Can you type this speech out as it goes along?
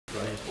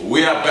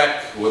We are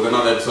back with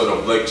another episode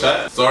of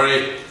BlokeChat.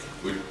 Sorry,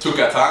 we took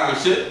our time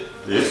and shit.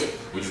 Yes.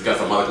 We just got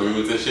some other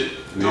commitments and shit.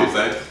 You know what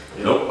I'm saying?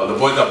 Nope. But the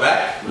boys are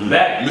back.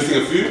 Back.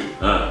 Missing a few.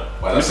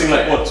 Missing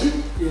like what, 2?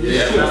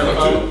 Yeah, missing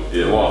like 2.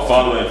 Yeah, well,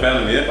 father and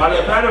family, yeah. Father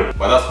and family.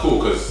 But that's cool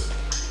because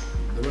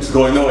It's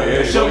going nowhere,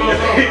 yeah. Show goes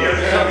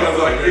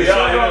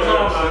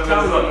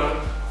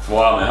on.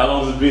 Wow, man, how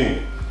long has it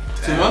been?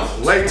 2 months?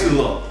 Way too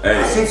long.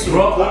 Hey, Since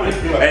rock.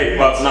 hey,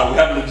 but now we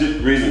have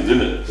legit reasons,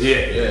 didn't it?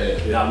 Yeah.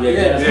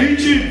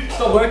 YouTube.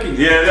 Stop working.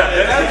 Yeah,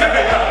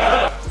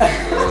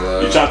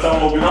 you trying to tell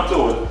them what we've been up to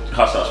or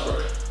hush hush, bro?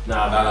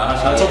 Nah.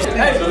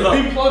 Hey,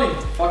 we've been plotting.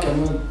 Fuck it,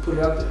 I'm gonna put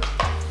it out there.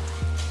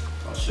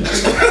 Oh shit.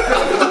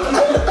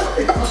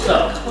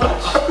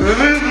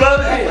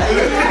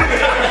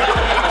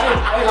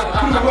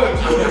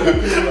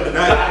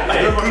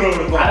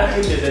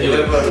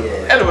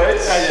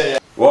 Anyways,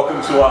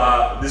 welcome to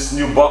this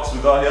new box we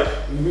got here.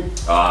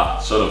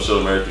 Show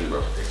them everything,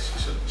 bro.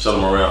 Show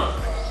them around.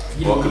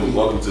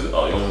 Welcome to the.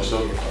 Oh, you want to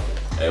show?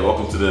 Hey,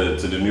 welcome to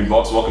the new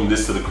box. Welcome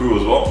this to the crew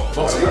as well.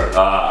 BOXY.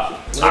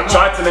 I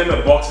tried to name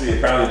it BOXY.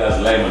 Apparently that's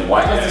lame and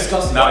white. That's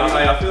disgusting. No,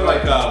 I feel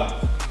like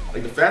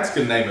the fans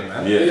can name it,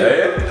 man.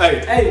 Yeah.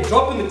 Hey,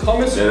 drop in the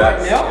comments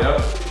right now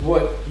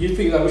what you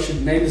think that we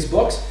should name this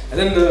box, and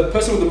then the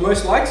person with the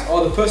most likes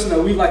or the person that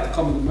we like to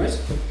comment the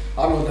most.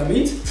 I don't know what that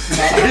means.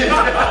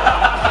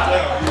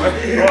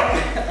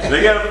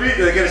 They get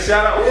a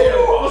shout out.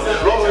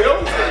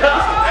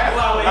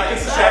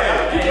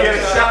 You get a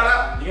shout out.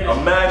 A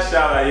mad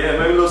shout out, yeah.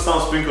 Maybe a little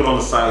something sprinkled on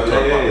the side.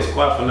 Yeah. It's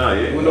quiet for now,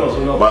 yeah. Who knows?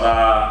 But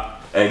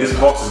hey, this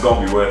box is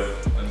gonna be worth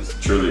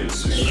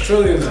trillions.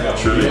 Trillions.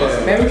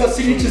 Man, we got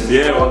signatures.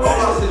 Yeah.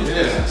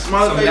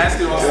 Some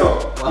nasty ones.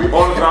 We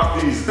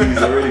autographed these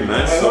already,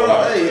 man. So,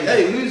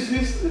 hey, who's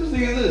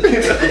nigga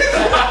this?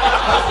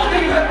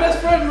 Best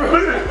friend, bro.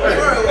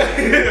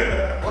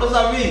 What does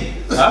that mean?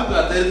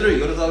 Huh? 33.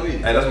 What does that mean?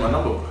 Hey, that's my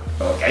number, bro.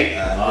 Okay.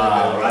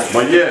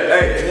 but yeah,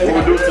 hey, what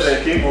we doing today,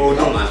 King? What we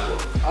doing?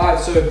 Alright,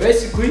 so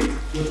basically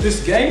with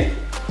this game,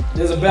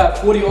 there's about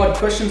 40 odd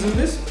questions in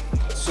this.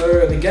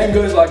 So the game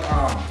goes like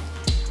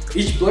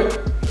each bloke.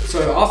 So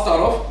I'll start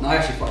off. No,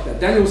 actually, fuck that.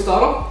 Daniel will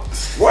start off.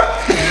 What?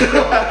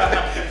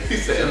 He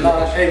said,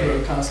 hey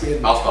bro, kind of scared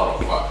me. I'll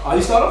start off. Are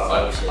you start off?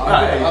 I'll start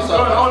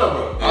off. Hold on,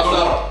 bro. I'll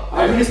start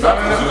off. You start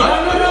off.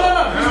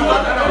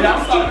 No.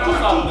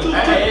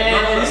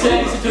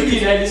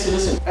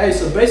 Listen. Hey,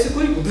 so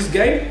basically with this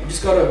game, you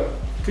just gotta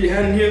put your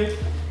hand in here,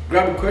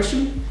 grab a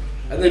question,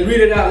 and then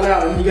read it out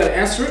loud, and you gotta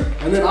answer it.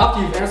 And then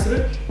after you've answered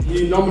it,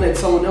 you nominate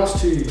someone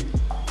else to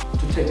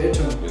take their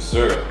turn. Yes,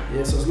 sir.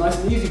 Yeah, so it's nice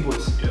and easy,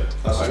 boys. Yeah,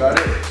 that's about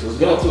it. So let's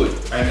get into it.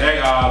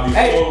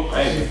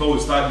 And before we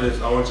start this,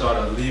 I want y'all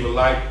to leave a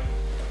like.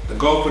 The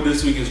goal for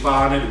this week is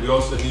 500. We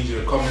also need you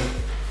to comment,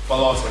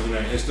 follow us on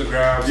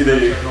Instagram,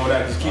 Snapchat, and all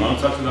that. Just keep in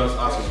touch with us,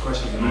 ask us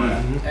questions and all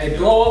that. Hey,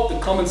 blow up the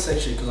comment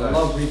section because I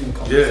love reading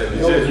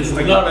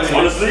comments.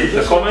 Honestly,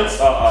 the comments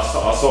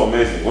are so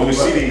amazing. When we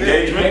see the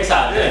engagement,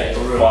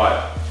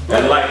 fire.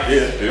 And like,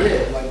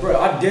 like bro,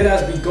 I dead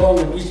ass be going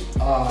on each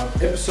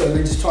episode and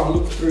then just trying to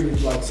look through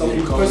like some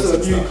new comments.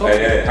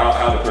 Hey,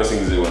 how depressing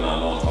is it when no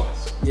one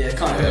comments? Yeah, it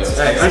kind of hurts.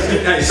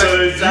 So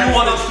do you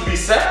want us to be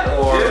sad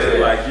or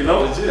like, you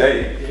know?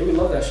 Hey, yeah, we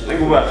love that shit.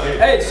 think about it.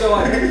 Hey, so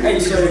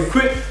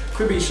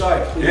quit being shy,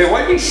 please. Yeah,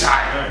 why you being shy?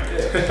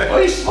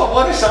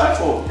 What are you shy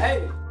for?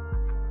 Hey.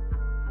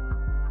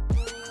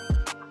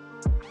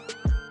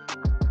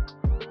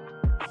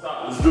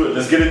 Let's do it.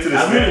 Let's get into this.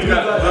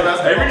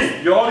 Hey,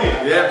 Reedy, you're on it.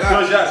 Yeah,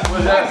 close your eyes.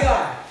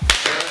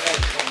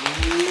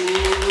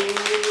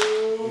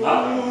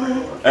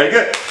 Hey,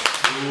 good.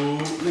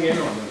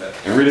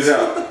 And read it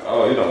out.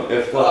 Oh, you don't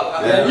F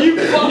up. Yeah, you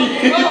funny.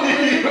 Hey,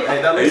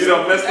 you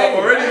done messed up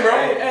already, bro.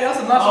 Hey, that's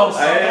a nice one.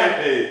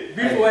 Hey.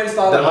 Beautiful way to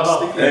start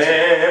off.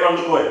 Hey, everyone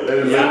look away. Let's do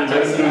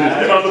this.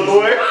 Everyone look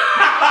away.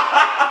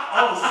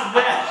 Oh,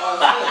 snap.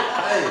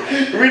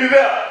 Read it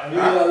out.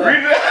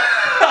 Read it out.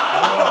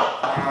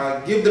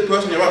 Give the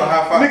person you're on a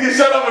high five. Nigga,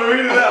 shut up and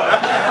read it out.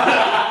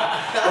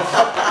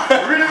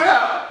 Read it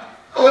out.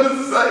 What does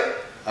it say?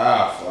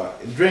 Fuck.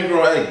 Drink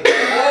raw egg. Oh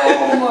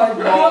my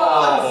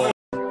god.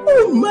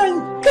 Oh my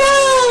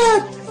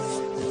god!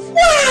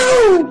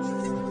 Wow!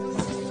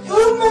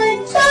 Oh my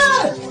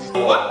god!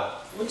 What?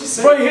 What'd you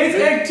say? Bro, he hates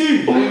egg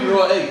too. Drink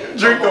raw egg.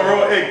 Drink a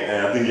raw egg. Hey,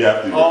 I think you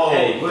have to.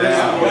 Hey, what is it?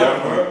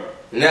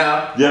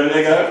 Now. You have an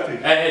egg out?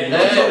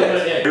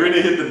 Hey, You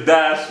really hit the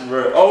dash,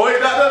 bro. Oh wait,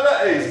 no.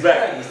 Hey, he's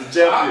back. He's the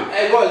champion.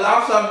 Hey, boys, I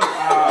have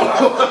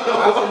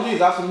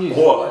some news.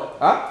 What?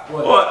 Huh?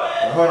 What?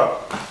 Hold up.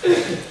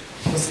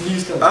 What's the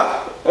news coming?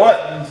 Huh?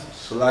 What?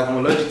 So like I'm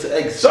allergic to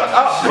eggs. Shut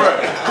up, bro. You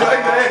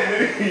like the egg,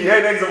 nigga. You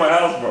ate eggs in my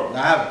house, bro. I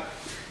haven't.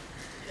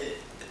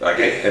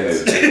 Okay.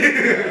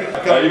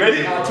 Are you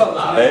ready? I'll tell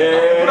them.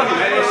 Hey.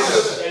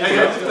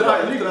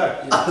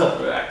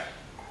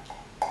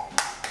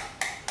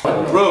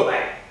 Bro.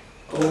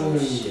 Oh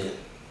shit.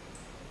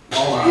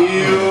 Oh,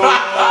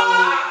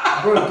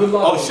 Bro, good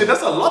luck. Oh shit,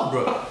 that's a lot,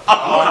 bro.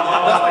 Oh.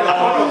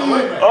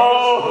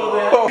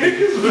 No. You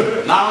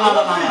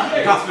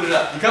can't spit it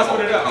out. You can't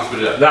spit it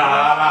out. Nah.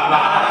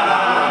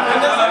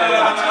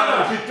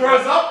 If he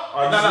throws up,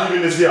 I'm just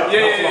leaving this here.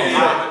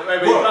 Yeah. Wait,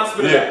 you can't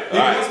spit it out.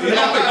 He's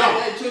gonna play jump.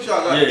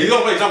 He's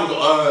gonna play jump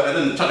and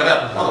then chuck it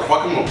out.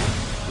 Motherfucker, come on.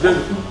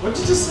 What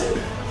did you just say?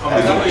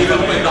 He's gonna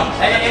play jump.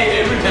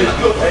 Hey, pretend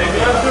like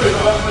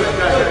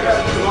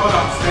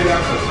Stay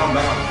down, so come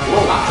back.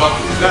 Whoa, fuck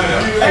you.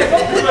 Hey,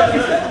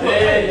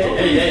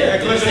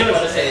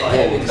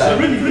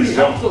 really,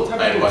 I'm still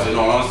Hey, what's it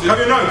on? Come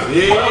your nose.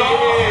 Yeah.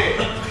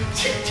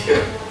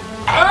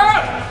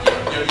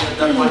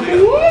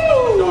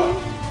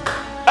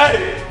 Hey.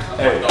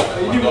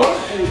 You do what?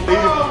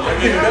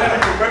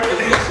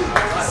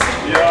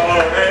 Yo,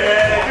 hey,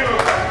 give him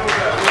back.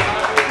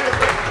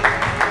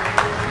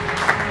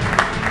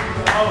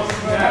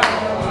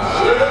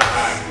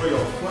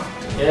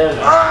 Yeah.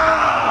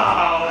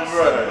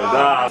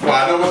 Why?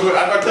 No, what's good? I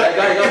got that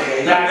guy.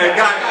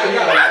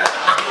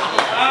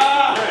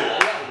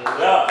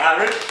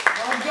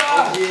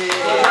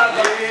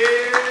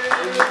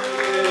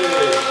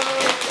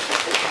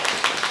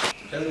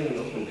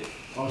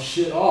 Oh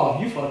shit, oh,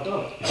 you fucked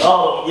up.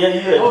 Oh,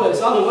 yeah. Oh,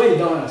 it's other way, you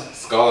dumbass.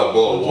 Scarlet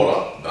ball of water.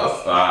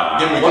 That's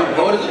give me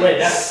what is it? Wait,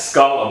 that's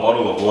Skull, a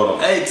bottle of water.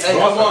 Hey,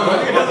 come on,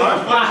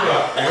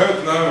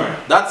 man.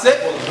 That's it.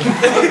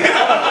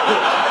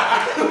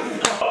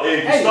 Hey,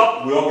 if you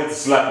stop, we all get to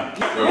slap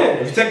you.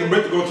 If you take a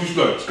break to go too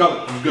slow,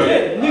 Scarlet, it's good.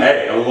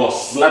 Hey, and we're gonna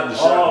slap the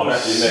shit out of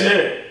that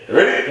shit.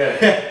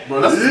 Ready?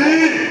 Bro, that's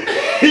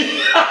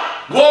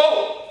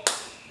whoa.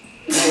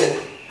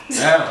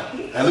 Damn.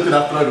 Hey, look at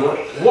that thread, bro.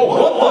 Whoa.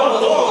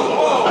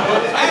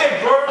 Hey,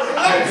 bro.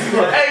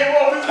 Hey,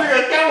 whoa, this nigga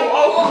camel. Oh,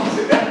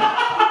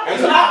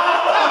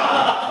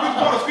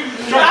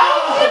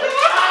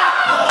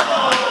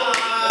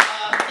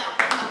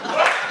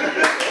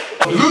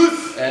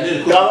 loose. And then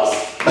Carlos.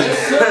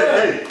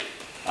 Hey.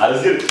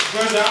 Let's get it.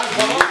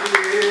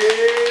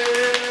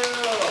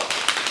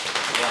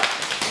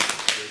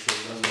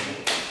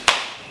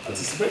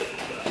 Anticipate.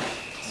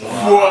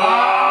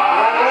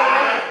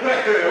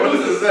 What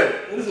does it say?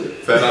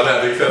 Say it out loud,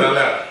 Dick. Say it out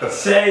loud.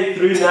 say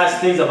 3 nice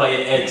things about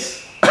your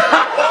ex.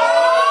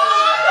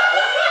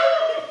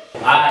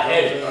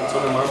 Hey.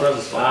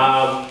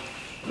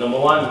 Number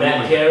 1,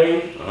 bad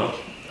caring.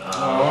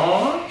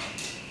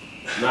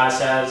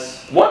 Nice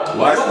ass. What?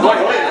 What?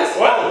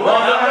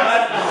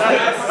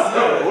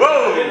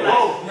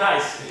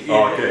 Nice.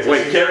 Oh, okay.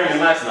 Wait, carrying is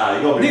nice now.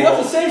 You gonna be Nigga,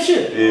 that's the same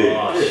shit. Yeah.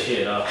 Oh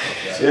shit. Yeah,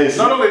 It's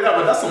not only that,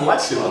 but that's some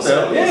light shit. What the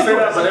hell? Yeah, You say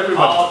that about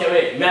everybody. Oh, okay,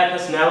 wait. Mad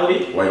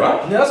personality. Wait,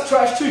 what? Yeah, that's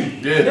trash too.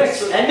 Yeah.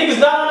 Next. And niggas,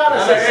 no.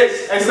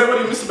 Hey, say what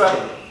you missed about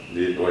it.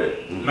 Yeah, wait.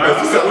 What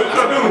you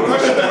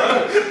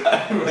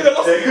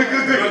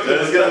Good.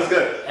 That's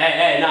good.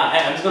 Hey, nah.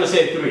 Hey, I'm just gonna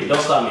say 3.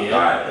 Don't stop me.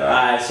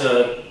 Alright.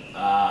 So,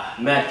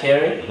 mad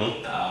caring.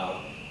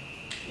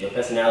 Your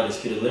personality is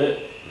pretty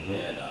lit.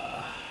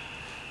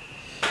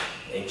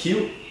 And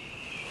cute.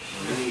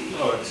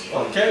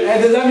 Okay.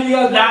 Hey, does that mean you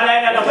guys? Nah,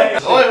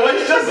 wait. Oh, wait, what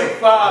you just say?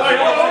 Wait,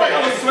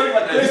 I'm sweating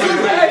like crazy.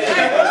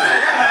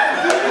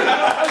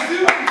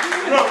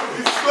 Bro,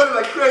 he's sweating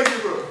like crazy,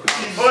 bro.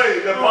 Boy,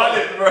 the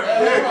bonnet, bro.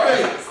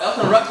 That's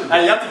not right. And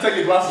you have to take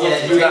your glasses off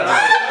to do that.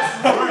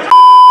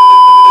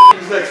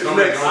 Who's next?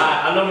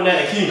 I'm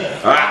nominating King.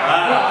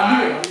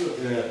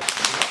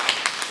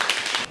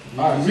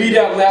 Alright, read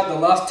out loud the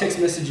last text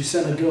message you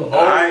sent a girl.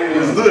 Alright,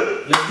 let's do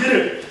it. Let's get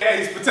it. Yeah,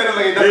 he's pretending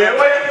like he doesn't. Yeah,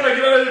 why you acting like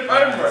you don't have your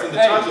phone, bro?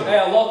 Hey,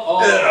 I lost. Oh,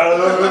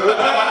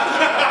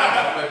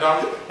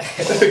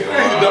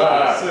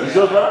 You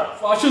sure, bro?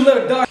 I should let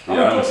it die. Yeah,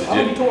 I'm I'm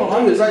gonna be talking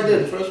hungry. It's right there,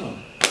 the first one.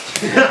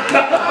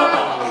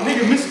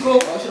 Nigga, missed call.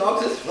 I should ask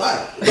this.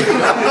 Right.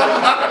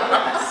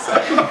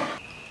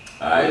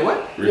 Alright, what?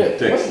 Read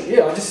the text.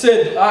 Yeah, I just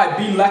said, alright,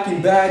 be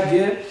lacking bad,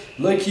 yeah.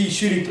 Low key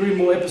shooting 3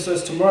 more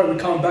episodes tomorrow. We're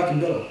coming back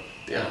and better.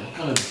 Damn, what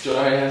kind of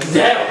dry ass?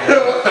 Damn. No.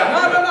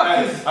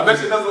 I bet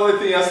you that's the only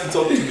thing he has to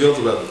talk to girls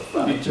about.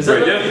 Bro, you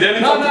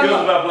didn't talk to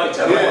girls about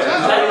BlokeChat.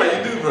 Yeah,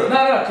 you do, bro.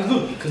 No, cause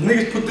look, cause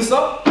niggas put this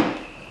up.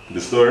 The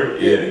story?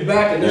 Yeah, we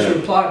back and then she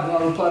replied, and I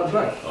replied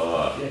back.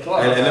 Yeah, come on.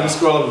 And let me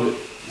scroll up a bit.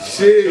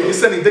 Shit, you're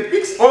sending dick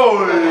pics?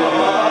 Oh,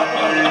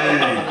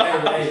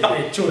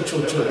 Hey, chill.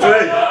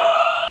 Hey.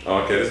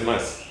 Okay, that's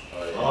nice.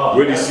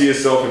 Where do you see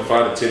yourself in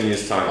 5 to 10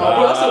 years' time?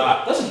 Bro,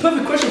 that's a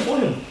perfect question for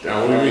him.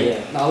 damn, what do you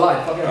mean? Nah,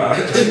 lie, fuck it. Where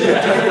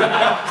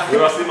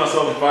do I see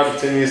myself in 5 to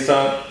 10 years'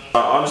 time? I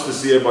honestly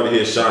see everybody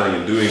here shining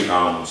and doing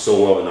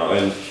so well in our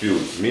own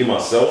fields. Me,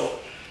 myself,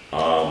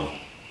 I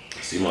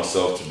see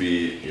myself to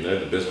be,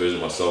 the best version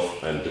of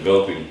myself and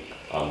developing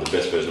the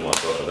best version of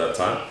myself at that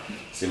time.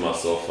 See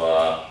myself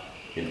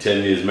in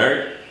 10 years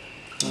married.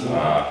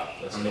 How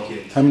many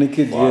kids? How many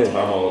kids? How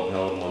Yeah. old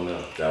am I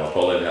now? I'll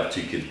probably have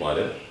 2 kids by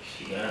then.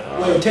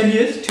 Wait, 10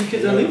 years? 2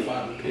 kids only?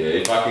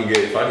 Yeah, if I can, hey,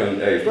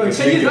 if Bro, we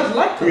 10 years, that's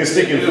like can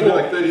sneak in 4.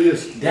 like 30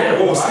 years.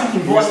 Damn. Oh,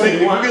 sneaking 4. We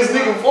can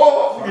sneak in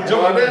 4. We can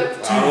jump on that.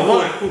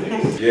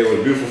 Yeah, with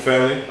a beautiful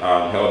family,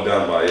 held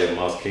down by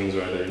Miles Kings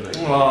right there. Like,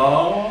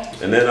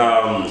 Aww. and then,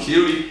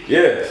 Cutie.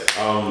 yeah,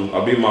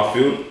 I'll be in my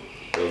field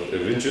of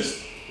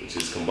interest, which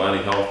is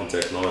combining health and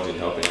technology and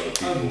helping other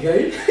people.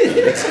 Okay.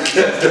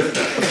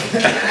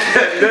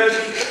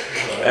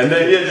 And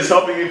then yeah, just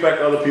helping impact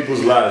other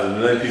people's lives,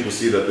 and then people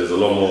see that there's a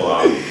lot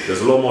more to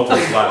this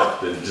life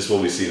than just what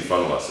we see in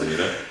front of us, and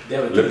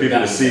let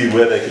people see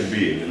where they can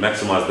be and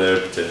maximize their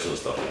potential and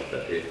stuff like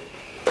that. Yeah.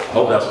 I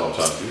hope that's what I'm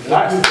trying to do.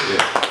 Nice.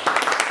 Yeah.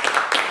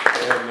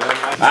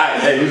 Alright,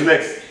 hey, who's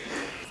next?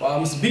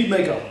 Mr.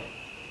 Beatmaker.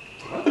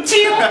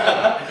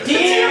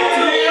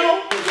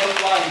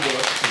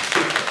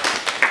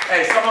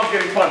 Hey, someone's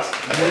getting punched.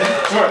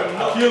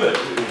 Feel it.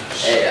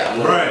 Hey,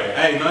 Right.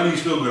 Hey, none of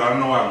these feel good. I don't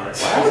know why, bro.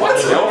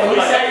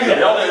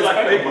 They all feel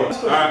like paper.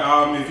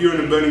 Alright, if you're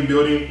in a burning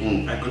building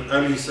and could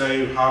only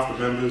save half the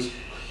members,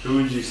 who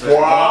would you save?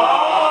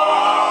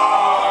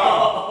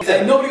 Wow.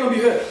 Nobody gonna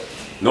be hurt.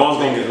 No one's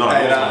gonna get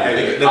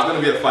There's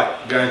gonna be a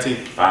fight, guaranteed.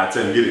 Alright,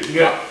 Tim, get it.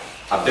 Yeah.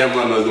 I damn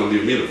well know it's gonna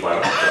leave me to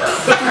fight.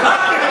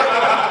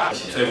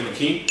 Saving the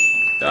king.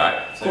 Alright.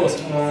 Of course.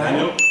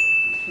 Daniel.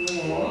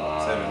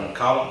 Saving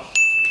Carlos.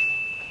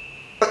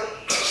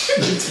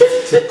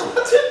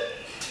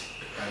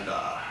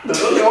 And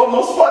They're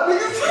almost fought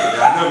niggas.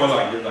 yeah, I never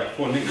like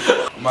 4 niggas.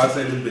 I might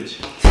say this bitch.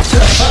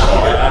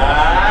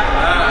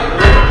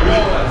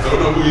 Don't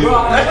know who you Bro,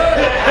 are.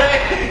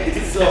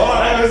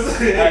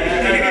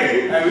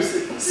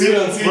 See it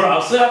on TV. Bro,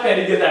 I'm so happy I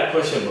didn't get that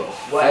question, bro.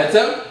 What?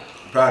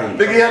 Proud of you.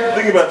 Nigga, you have to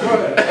think about it.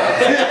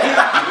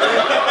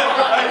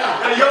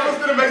 You almost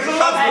gonna make some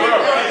sense,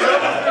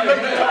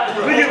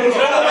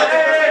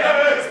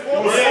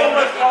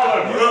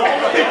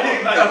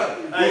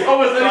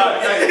 Almost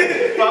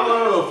If I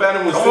were a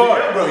fan was sitting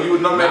here, bro, you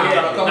would not make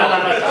it. Come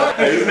on.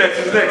 Hey, who's next?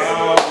 Who's next?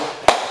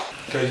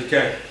 KGK.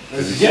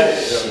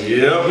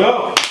 Yeah.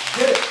 Go.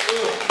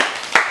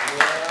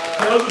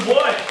 How's the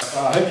boy? I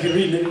hope you can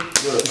read, nigga.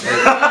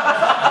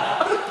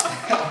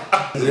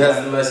 Who has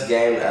the best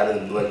game out of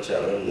the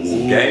BlokeChat members?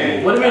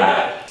 Game. What do you mean?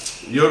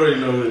 You already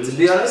know who it To is.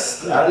 be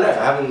honest, I don't know. I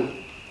haven't,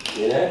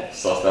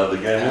 Sauced out the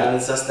I game.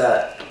 haven't sussed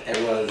that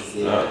everyone's,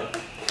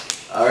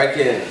 I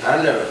reckon, I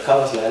don't know,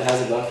 Carlos, man,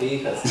 how's it going for you?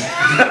 'Cause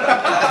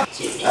I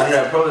don't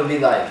know, probably be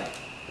like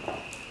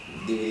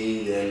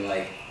DVD, then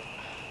like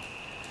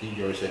You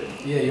already said it.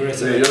 Yeah, you already Yeah,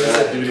 said you it. already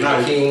said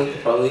DVD. King,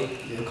 probably.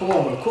 Yeah, come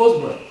on, bro. Of course,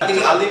 bro. I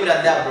think I'll leave it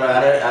at that, bro. I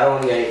don't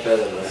want to go any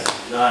further, bro.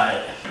 Alright.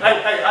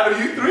 Hey, out of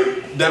you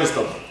 3,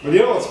 Devastator. But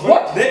yo, it's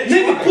What?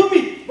 Nigga, put me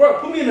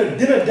in a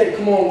dinner date.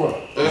 Come on, bro.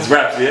 It's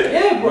raps, yeah?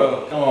 Yeah,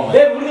 bro. Come on, man.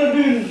 Yeah, we're gonna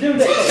do dinner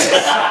date. No.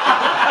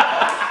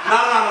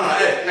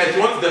 Hey, if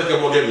you want to Devastator,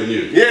 we'll get with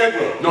you. Yeah,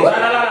 bro. No. Wait,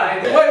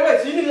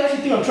 so you niggas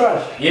actually think I'm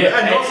trash? Yeah.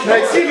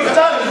 Hey, see the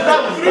time. It's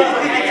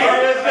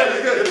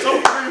so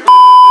free.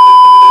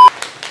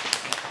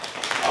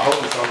 I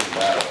hope it's something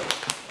bad.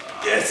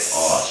 Yes.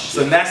 Oh, It's a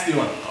nasty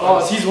one. Oh,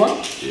 it's his one?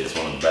 Yeah, it's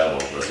one of the bad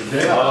ones, bro.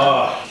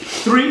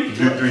 3?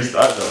 Do 3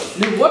 stars though.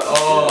 Nigga, what? Hey,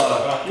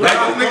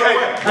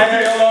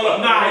 hold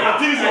on.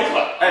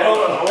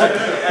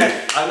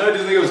 I know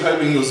this nigga was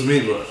hoping it was me,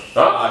 bro.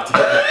 Huh?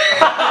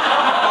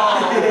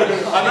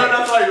 I know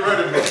that's why you read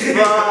it, bro.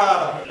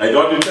 Hey,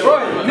 don't do 10. Bro,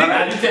 Nah,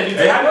 nigga, you tell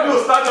Hey, how do you do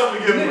a start up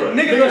again, bro?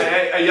 nigga,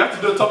 Hey, you have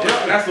to do a top.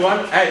 that's the one.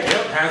 Hey,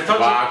 yep, hands touch.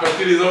 Wow,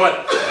 continue the one.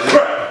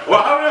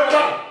 Well, how many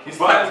have His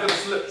fire's gonna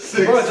slip.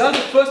 6. bro, that's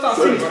the first time I've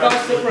seen stars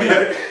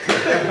separate.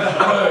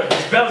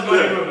 His belt's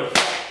going in with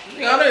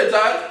I know it's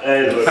tired.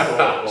 Hey, look.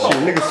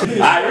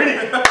 Alright, ready?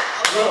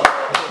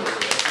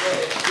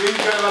 You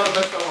got a lot of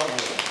messed up on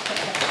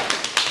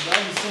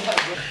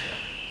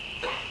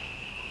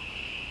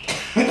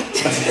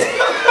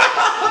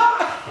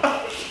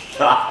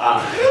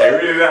Hey,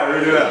 read it out.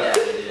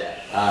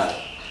 Yeah.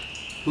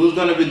 Who's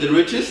gonna be the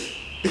richest?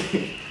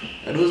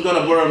 And who's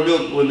gonna borrow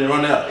milk when they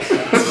run out? Yeah.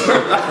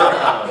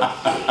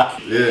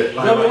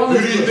 Who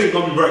do you think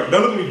gonna be break?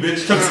 Don't look at me,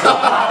 bitch.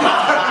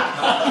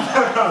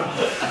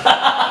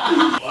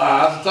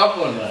 Wow, that's a tough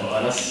one, man.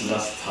 Oh,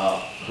 that's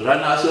tough. Right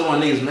now, I still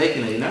want niggas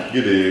making it, you know?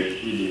 You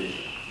did. You did.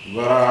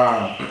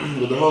 But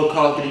with the whole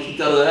Call of Duty kicked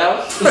out of the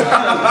house,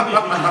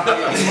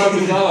 $1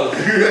 million.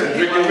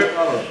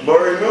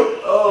 Borrowing milk?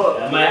 I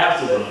might have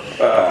to, bro.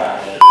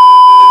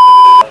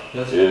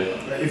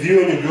 Yeah. If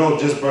you and your girl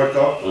just broke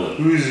up,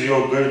 who is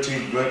your go-to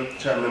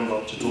BlokeChat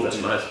member to talk That's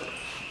to? nice.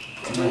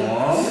 You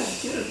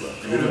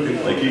don't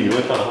think Like you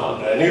went kind of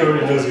hard. that nigga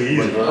already knows who he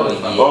is, bro. Oh, really?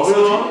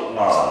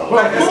 You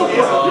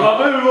my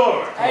baby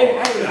boy. Hey,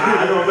 I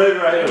know my baby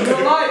right you here.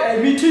 don't like? Hey,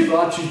 me too, but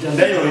I choose them.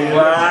 Daniel,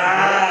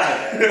 yeah.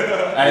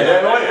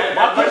 Hey,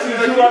 my question is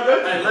who I go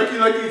to? Hey, Lucky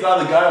is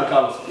either guy or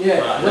Carlos.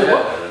 Yeah, wait,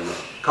 what?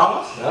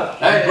 Carlos?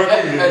 Hey, to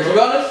be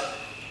honest,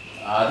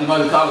 I think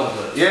might be Carlos,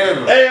 bro. Yeah,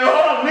 bro. Hey,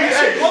 hold on, nigga.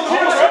 Hey, what the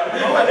fuck?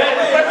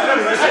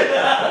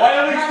 Why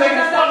you niggas taking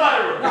the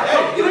spotlight, bro?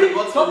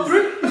 Top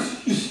 3?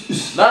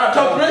 Nah,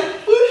 top 3?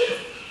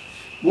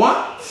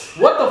 What?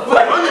 What the fuck?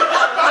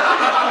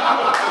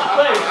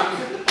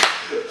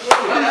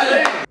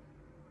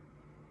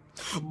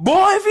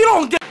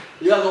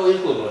 what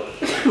you call it?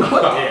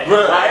 Bro,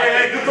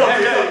 hey, good talk.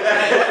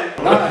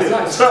 Nah, it's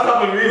nice. Shut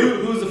up and read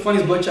it. Who's the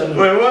funniest boy chat? Wait,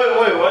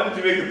 why did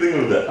you make a thing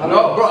with that?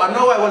 No, bro, I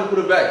know why I want to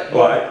put it back.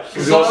 Why?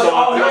 Because you want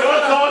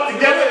someone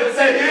together and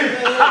say him.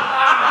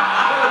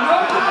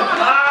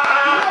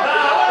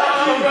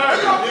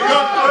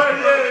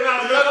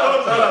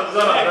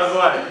 That's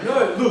why. No,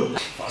 look.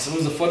 So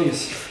who's the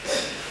funniest?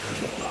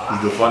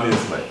 He's the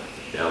funniest, man.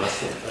 Yeah,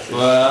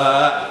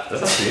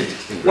 that's actually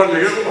interesting. What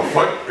nigga? What the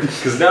fuck?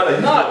 Because now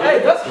that Nah, hey,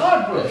 that's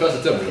hard, bro.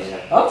 Trust the temper.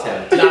 Huh?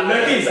 Nah,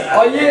 Merky's.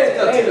 Oh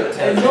yeah, hey,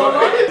 you know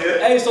what?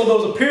 Hey, so there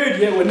was a period,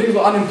 yeah, when niggas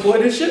were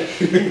unemployed and shit.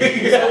 So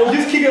we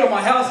just kick it out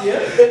my house, yeah.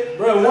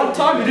 Bro, one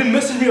time he didn't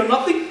message me or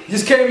nothing. He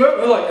just came up,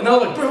 and I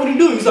was like, bro, what are you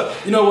doing? He's like,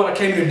 you know what I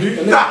came here to do?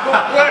 And then, no.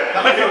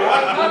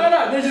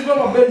 They just went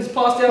on my bed and just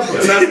passed out, bro.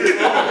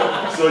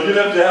 So you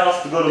left your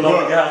house to go to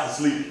another house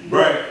to sleep.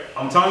 Bro,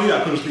 I'm telling you,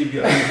 I couldn't sleep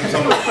yet.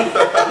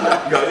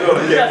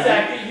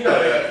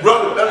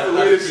 Bro, that's the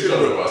weirdest shit,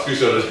 bro.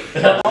 Screenshot it.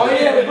 Oh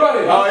yeah,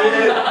 bro. Oh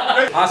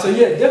yeah. So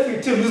yeah,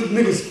 definitely Tim. This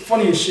nigga's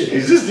funny as shit. He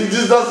just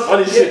does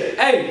funny shit.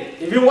 Hey,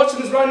 if you're watching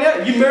this right now,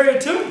 you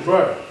married Tim,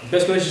 bro.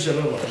 Best relationship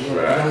ever.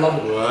 You're gonna love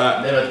it.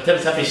 Never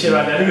Tim's happy shit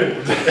right now.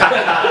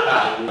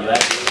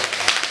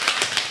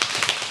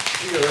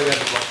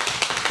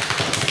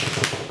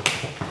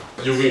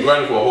 You've been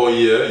grinding for a whole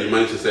year, you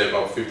managed to save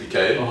up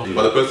 50k,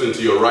 but the person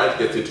to your right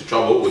gets into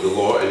trouble with the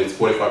law and it's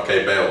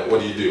 45k bail. What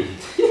do you do?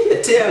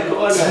 Tim, come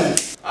on, man.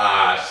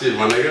 Ah, shit,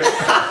 my nigga.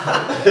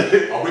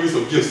 I'll bring you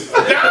some gifts.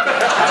 I'll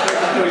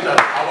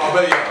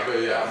bet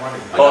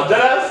yeah. Oh,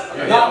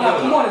 deadass? Nah,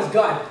 come on, it's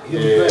God. I'll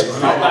bet yeah,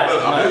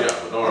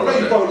 but don't worry I bet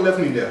you about probably left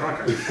me there, huh?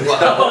 It's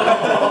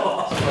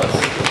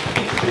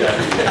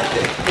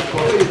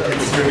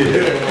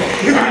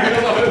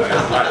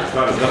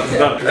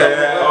done.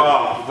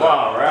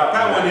 Wow, right.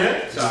 That one,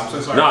 yeah? So, I'm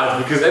so sorry. Nah,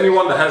 it's because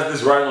anyone that has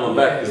this writing on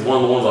the back is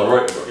one of the ones I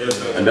wrote, bro.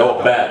 And they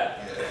were bad.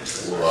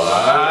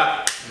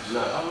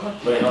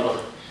 Wait, hold on.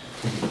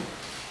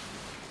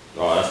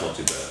 Oh, that's not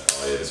too bad.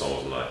 Oh yeah, this one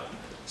was nice.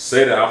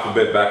 Say the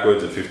alphabet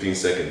backwards in 15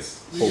 seconds.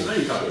 Hey,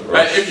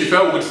 if you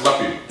fail, we'll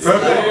slap you.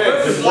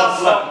 Just one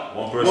slap.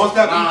 One person. What's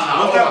that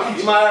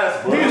each? My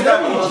ass, bro.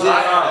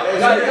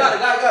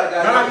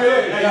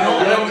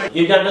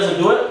 If God doesn't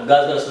do it,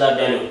 God's gonna slap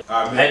Daniel.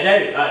 Hey,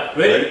 Daniel, alright,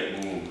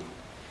 ready?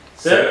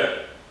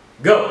 Set,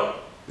 go.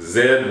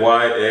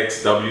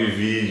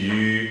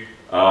 ZYXWVU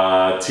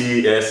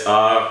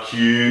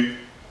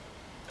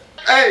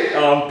Hey,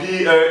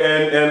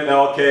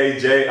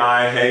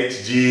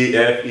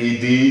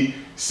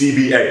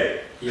 PONNLKJIHGFEDCBA.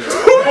 Yeah.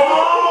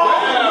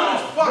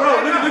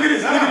 Bro, look at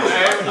this.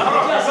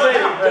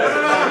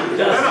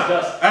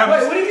 Just. Wait,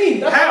 what do you mean?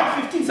 That's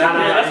not 15 seconds.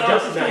 Nah, that's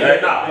just.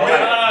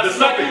 That's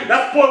nothing.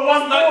 That's point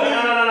one. No.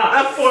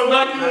 That's point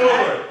nothing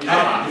over.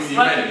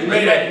 You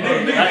made it.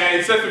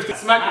 It said 15.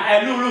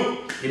 Hey, Lou.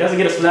 He doesn't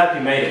get a slap,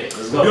 he made it.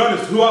 Let's go. Be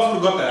honest, who else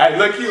would have got that? Hey,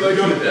 look,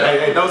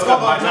 hey, that was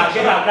Nah,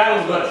 get out. That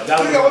was good. That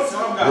was good.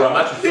 Bro, I'm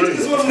actually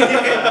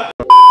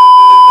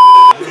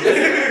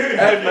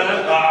Hey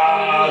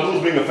man,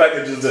 who's being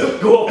affected just there?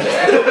 Go.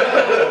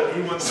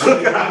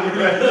 Suga's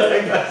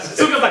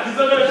like, he's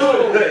not gonna do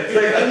it.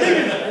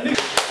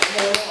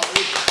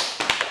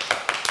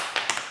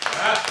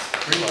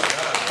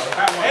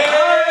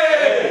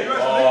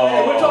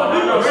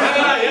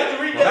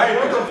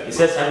 He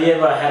says, have you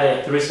ever had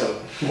a threesome?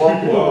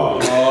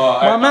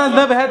 My man's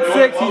never had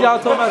sex, he's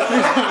out talking about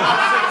threesome.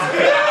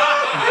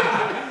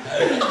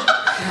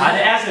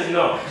 The answer is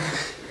no.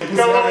 Come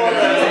on,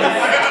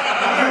 man.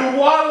 Do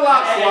one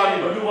last one.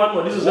 Do one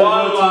more. This is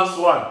one last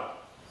one.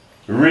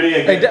 Really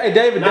again. Hey,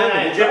 David.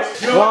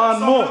 One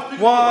more.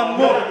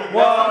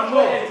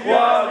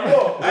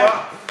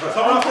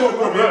 Someone else will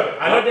go, bro.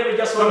 I know David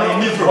just won, but he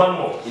needs one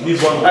more. He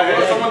needs one more.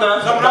 Someone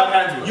else.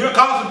 You're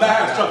Carlos bad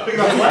hands. Try to pick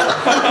up.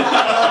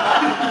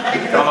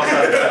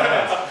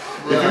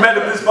 If you made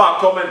it this far,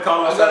 comment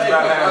Carlos has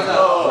bad hands.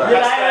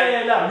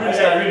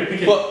 Yeah. Really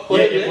pick it.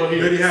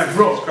 Really hands.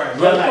 Bro,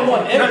 Come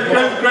on, They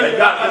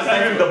got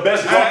the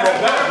best drum roll.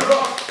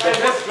 The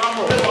best drum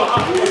roll.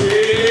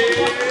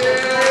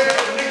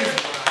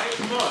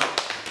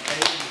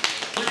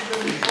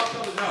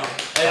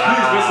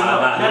 Please listen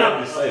up.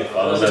 Be safe.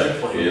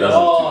 Yeah,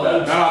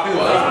 that's not too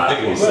bad. I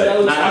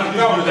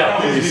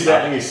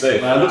think he's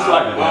safe. It looks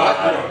like it.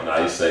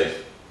 Nah, he's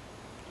safe.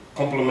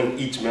 Compliment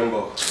each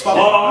member. That's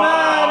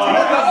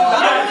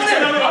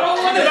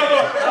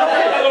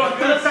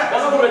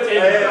a good way to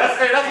end it.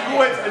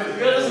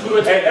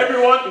 Hey,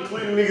 everyone,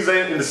 including niggas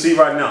in the sea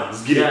right now.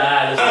 Let's get it.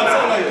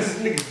 Like this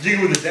nigga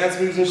jiggle with the dance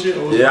moves and shit.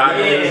 Yeah,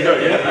 let's go.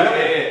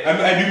 I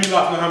do me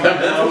laugh now.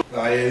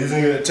 This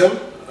nigga Tim,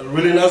 a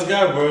really nice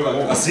guy, bro.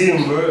 Like I see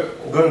him, bro.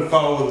 Going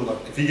foul with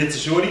like if he gets a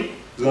shorty,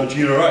 he's gonna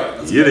treat her right.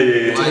 Yeah.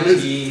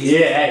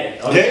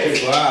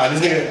 Hey. Wow, this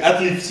nigga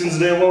athlete since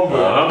day one,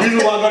 bro. Reason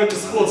why I got into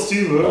sports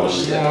too, bro.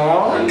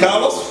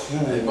 Carlos.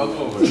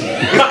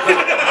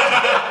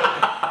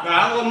 Nah,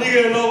 I'm a nigga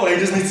in love, he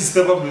just needs to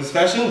step up his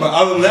fashion, but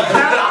other than that,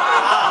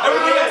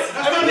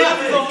 everything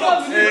else is on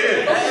top. I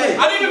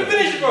didn't even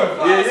finish, bro.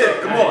 bro. Yeah,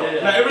 come on.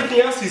 Now everything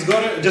else he's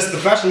got it. Just the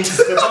fashion needs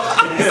to step up.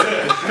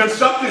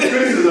 Constructive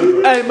criticism,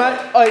 bro. Hey, man.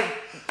 Hey,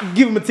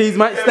 give him a tease,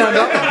 mate. Stand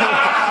up.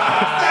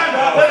 Stand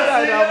up, mate.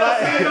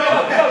 Get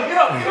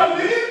up,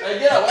 nigga. Hey,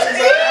 get up. What is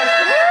that?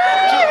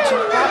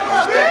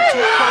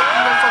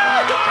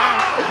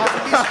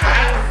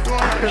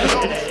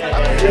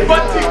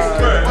 Buttocks,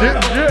 bro.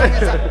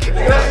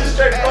 That's just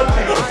straight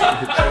buttocks.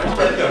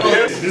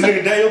 This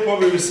nigga Daniel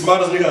probably the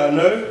smartest nigga I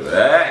know.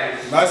 Hey.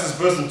 Nicest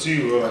person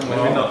too, bro.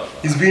 No.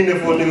 He's been there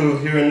for a nigga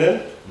here and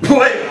then.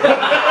 Wait.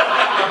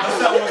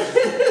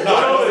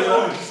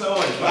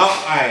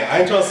 I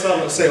ain't trying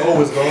to say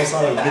always, but I don't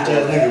sound like a bitch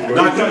ass nigga, bro.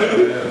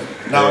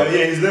 Nah,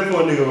 yeah, he's there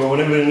for a nigga, bro.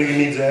 Whenever a nigga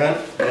needs a hand,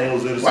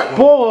 Daniel's there to support.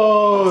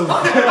 Pause.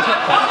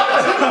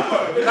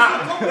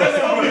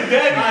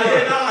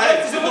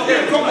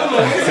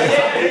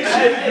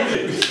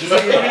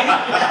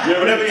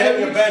 Whenever you're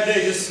having a bad day,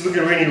 just look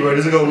at Rainy, bro.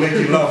 This is gonna make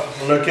you laugh.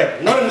 No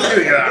cap. No,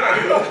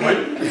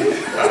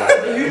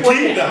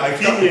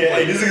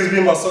 Hey, this nigga's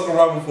been my soccer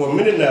rival for a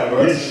minute now,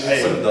 bro.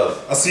 Hey,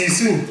 I'll see you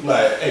soon.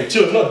 Like, hey,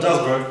 chill, not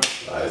dust, bro.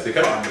 It's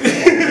okay.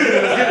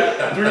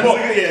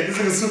 This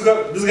nigga Suka,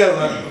 this guy's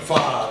like,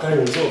 fuck, I can't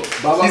even talk.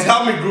 He's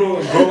helped me grow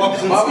up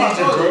since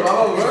Egypt, bro.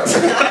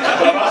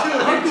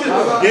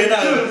 Yeah,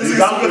 nah, this is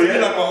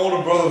like my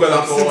older brother, but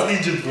I'm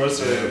since Egypt, bro.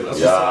 So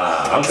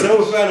I'm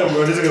so fan of him,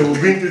 bro. This nigga,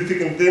 we've been through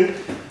thick and thin.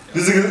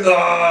 This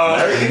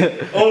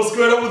nigga, almost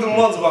squared up with him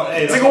once, but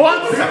hey. Nigga,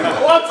 what?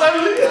 What time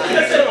is it?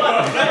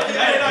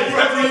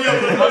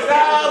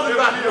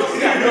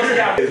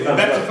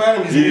 Back to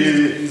fan,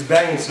 he's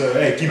banging, so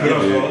hey, keep it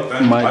up, bro. I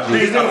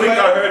think I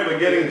heard we're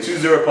getting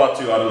 2-0 part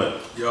 2, I don't know.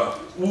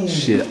 Yeah.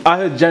 Shit. I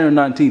heard January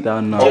 19th. I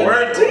don't know. Oh,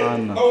 word?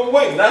 Oh,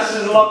 wait, that's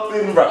just locked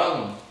in,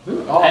 bro.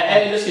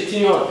 Hey, let's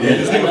continue on. Yeah,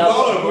 this nigga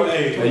follow, bro.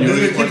 Hey, this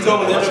nigga keeps going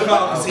with the NFL, I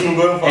can see him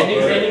going for it. And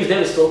niggas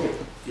never spoken.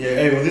 Yeah,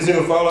 hey, when this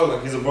nigga follow,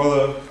 like he's a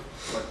brother.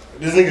 Like,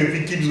 this nigga, if he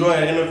keeps going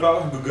at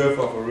NFL, he could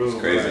go for real. It's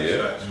crazy,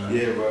 yeah.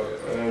 Yeah, bro.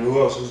 And who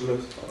else? Who's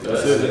left?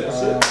 That's it.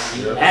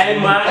 Hey,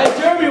 man. Hey,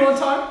 Jeremy one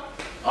time.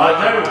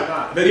 Jeremy.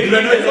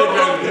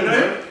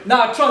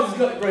 Nah, Charles is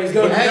good, bro. He's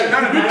going. Hey,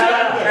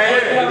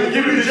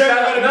 give me the shout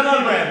out.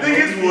 No, man. The thing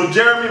is, will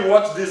Jeremy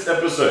watch this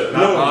episode?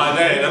 No.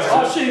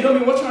 Oh shit, you gonna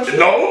be watching our shit?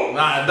 No.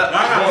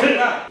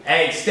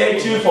 Hey, stay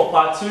tuned for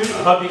part 2.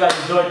 Hope you guys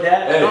enjoyed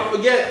that. And don't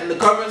forget in the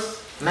comments,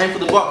 name for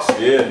the box.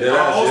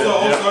 Yeah,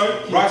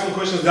 Also, write some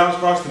questions down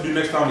for us to do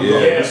next time.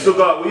 Yeah, we still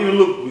got,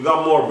 we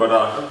got more, but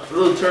A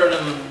little turn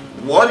and...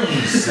 what are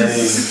you saying?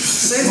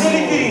 Say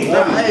anything.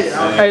 Nah,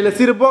 Hey, let's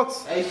see the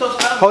box. Hey, stop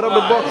standing. Hold up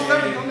the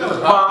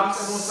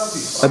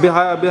box. A bit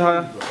higher, a bit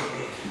higher.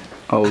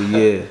 Oh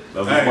yeah.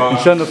 You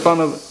showing the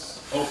front of it.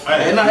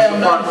 Hey, I'm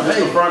not. Hey,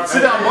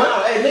 sit down, boy.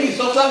 Hey, nigga,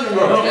 stop standing,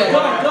 bro.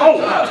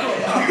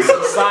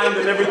 Signed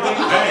and everything.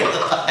 Hey,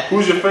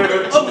 who's your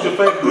favorite? Who's your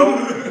favorite bro?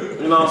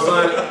 You know what I'm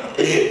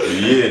saying?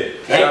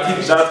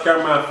 Yeah. Shout out to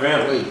Cameraman fam.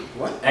 Wait,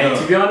 what? Hey,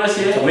 to be honest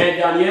here, man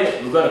down here,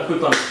 we got a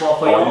quick on the spot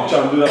for you. Oh, you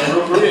trying to do that for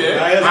real? Yeah.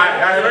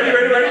 Alright, ready?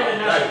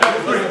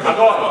 I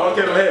go on.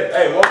 Okay, go ahead.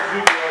 Hey, what would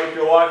you do if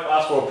your wife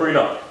asked for a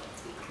prenup?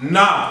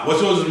 Nah,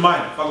 what's yours is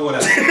mine. Fuck all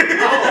that.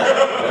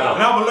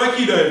 Nah, but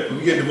lucky though, if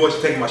we get divorced,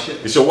 she's taking my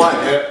shit. It's your wife,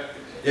 yeah?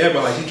 Yeah,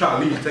 but like she's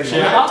trying to leave, she's taking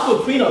my I shit. asked for a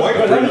prenup,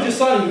 bro. Let me just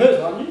sign hers,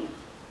 aren't you?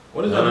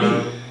 What does that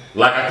mean?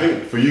 Like, I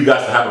think for you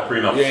guys to have a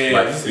prenup. Yeah.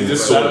 Like, It's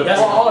just sort of. Then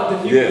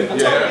you.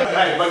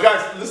 Hey, but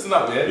guys, listen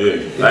up, man.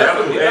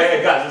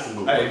 Hey, guys,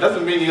 listen. Hey, it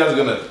doesn't mean you guys are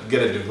gonna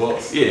get a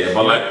divorce. Yeah,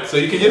 but like, So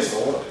you can just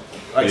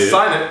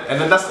sign it and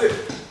then that's it.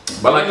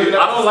 but like, I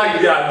don't like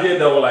the idea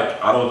that we're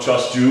like, I don't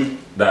trust you,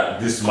 that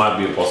this might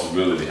be a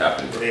possibility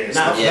happening.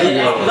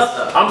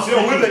 I'm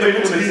still with it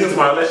into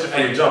my relationship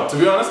from the jump. To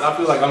be honest, I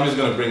feel like I'm just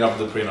gonna bring up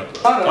the prenup.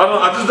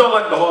 I just don't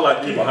like the whole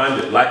idea behind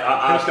it. Like,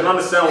 I can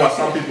understand why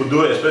some people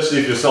do it, especially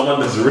if you're someone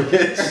that's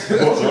rich.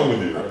 What's wrong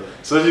with you?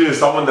 Especially if you're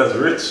someone that's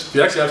rich. If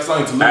you actually have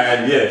something to lose.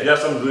 And yeah, if you have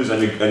something to lose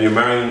and you're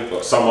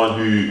marrying someone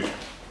who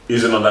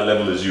isn't on that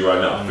level as you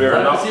right now, fair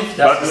enough.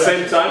 But at the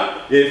same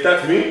time, if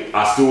that's me,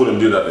 I still wouldn't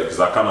do that because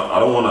I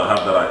don't want to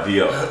have that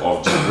idea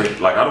of just rich.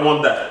 Like, I don't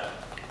want that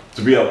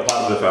to be a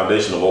part of the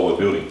foundation of what we're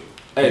building.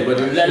 Hey, but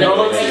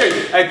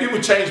hey, people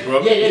change,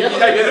 bro. Yeah.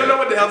 Hey, they don't know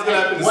what the hell's gonna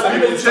happen.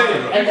 People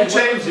change, bro. You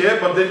change, yeah,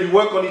 but then you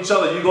work on each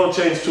other. You're gonna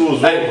change too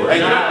as well, bro.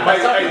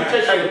 Some people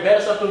change for the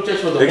better, some people change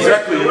for the worse.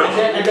 Exactly.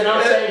 And then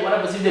I'm saying, what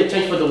happens if they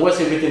change for the worse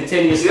within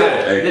 10 years time?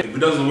 If it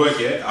doesn't work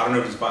yet, I don't know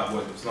if it's quite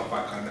work. It's not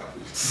quite kind out.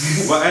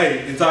 But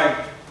hey, it's like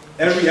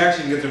every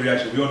action gets a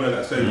reaction. We all know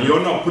that. So if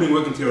you're not putting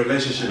work into your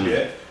relationship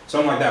yet,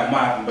 something like that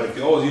might happen. But if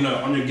you're always,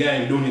 on your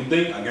game doing your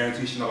thing, I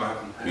guarantee it's not gonna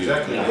happen.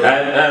 Exactly.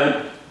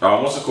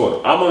 And what's it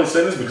called? I'm only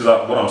saying this because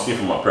of what I'm seeing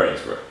from my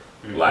parents, bro.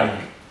 Like,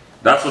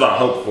 that's what I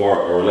hope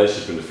for a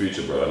relationship in the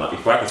future, bro. And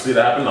if I can see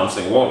that happen, I'm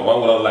saying, what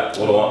would I like?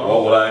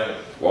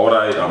 What would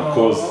I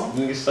cause?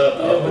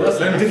 But that's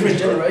a different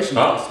generation.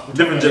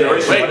 Different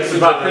generation. But it's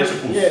about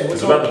principles.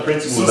 It's about the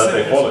principles that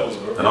they follow.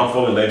 And And I'm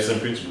following the same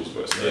principles,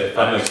 bro. So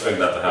I don't expect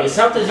that to happen. Yeah,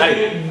 sometimes you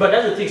can, but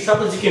that's the thing,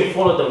 sometimes you can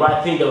follow the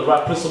right thing, the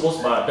right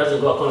principles, but it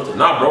doesn't go according to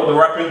Nah, bro, the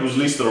right principles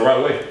leads to the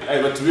right way.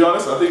 Hey, but to be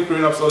honest, I think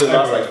prenups only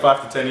last like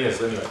 5 to 10 years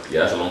anyway.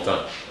 Yeah, that's a long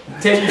time.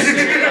 10 years.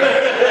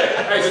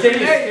 It's 10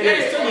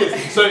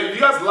 years. So if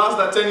you guys last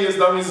that 10 years,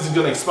 that means it's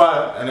gonna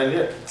expire, and then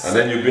And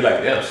then you'll be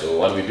like, yeah, so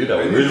why do we do that?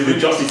 We really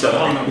trust each other.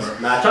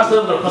 Nah, trust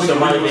them to cost your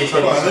money. And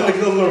then the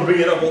girls gonna bring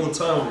it up all the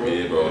time, bro.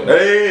 Yeah, bro.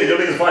 Hey, your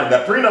niggas funny.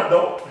 That prenup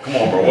though. Come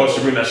on, bro. Why should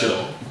you bring that shit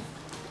up?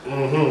 Hey,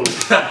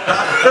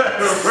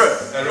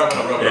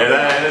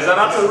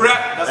 That's a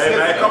wrap. Hey,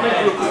 man, come in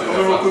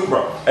real quick,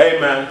 bro. Hey,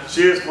 man,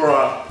 cheers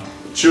for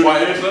tuning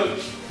in.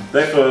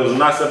 Thanks for it was a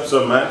nice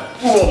episode, man.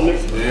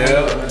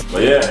 yeah.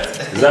 But yeah,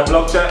 is that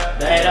BlokeChat?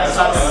 Hey, that's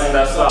us.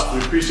 That's us. We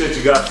appreciate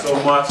you guys so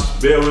much.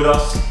 Bear with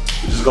us.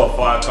 We just got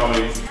fire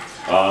coming.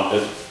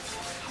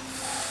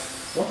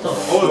 What the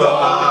fuck?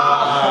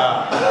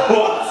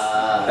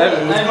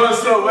 It's going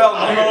so well,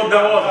 I don't know what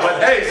that was, but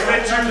hey, stay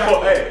tuned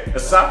for,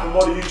 aside from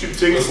all the YouTube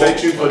things, stay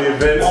tuned for the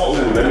events. Ooh,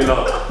 let me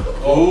know.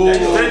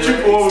 Stay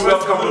tuned for what we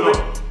got coming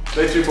up.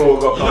 Stay tuned for what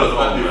we got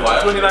coming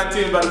up.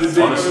 2019 about to be big.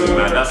 Honestly,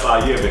 man, that's our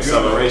year of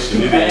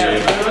acceleration. We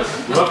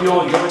hope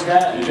you're enjoying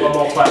that. You want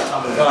more fight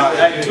coming.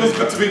 Hey, it feels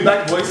good to be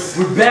back, boys.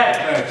 We're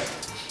back.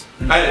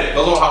 Hey,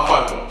 those all high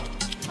five, bro.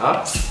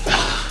 Huh?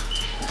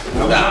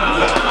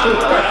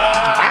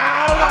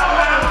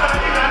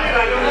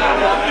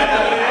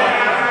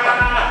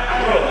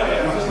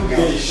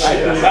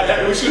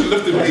 We should have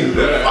lifted me.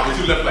 Fuck,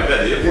 you left like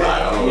that.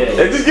 Yeah,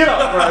 Hey, just get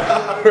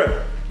up,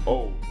 bro.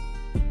 Oh.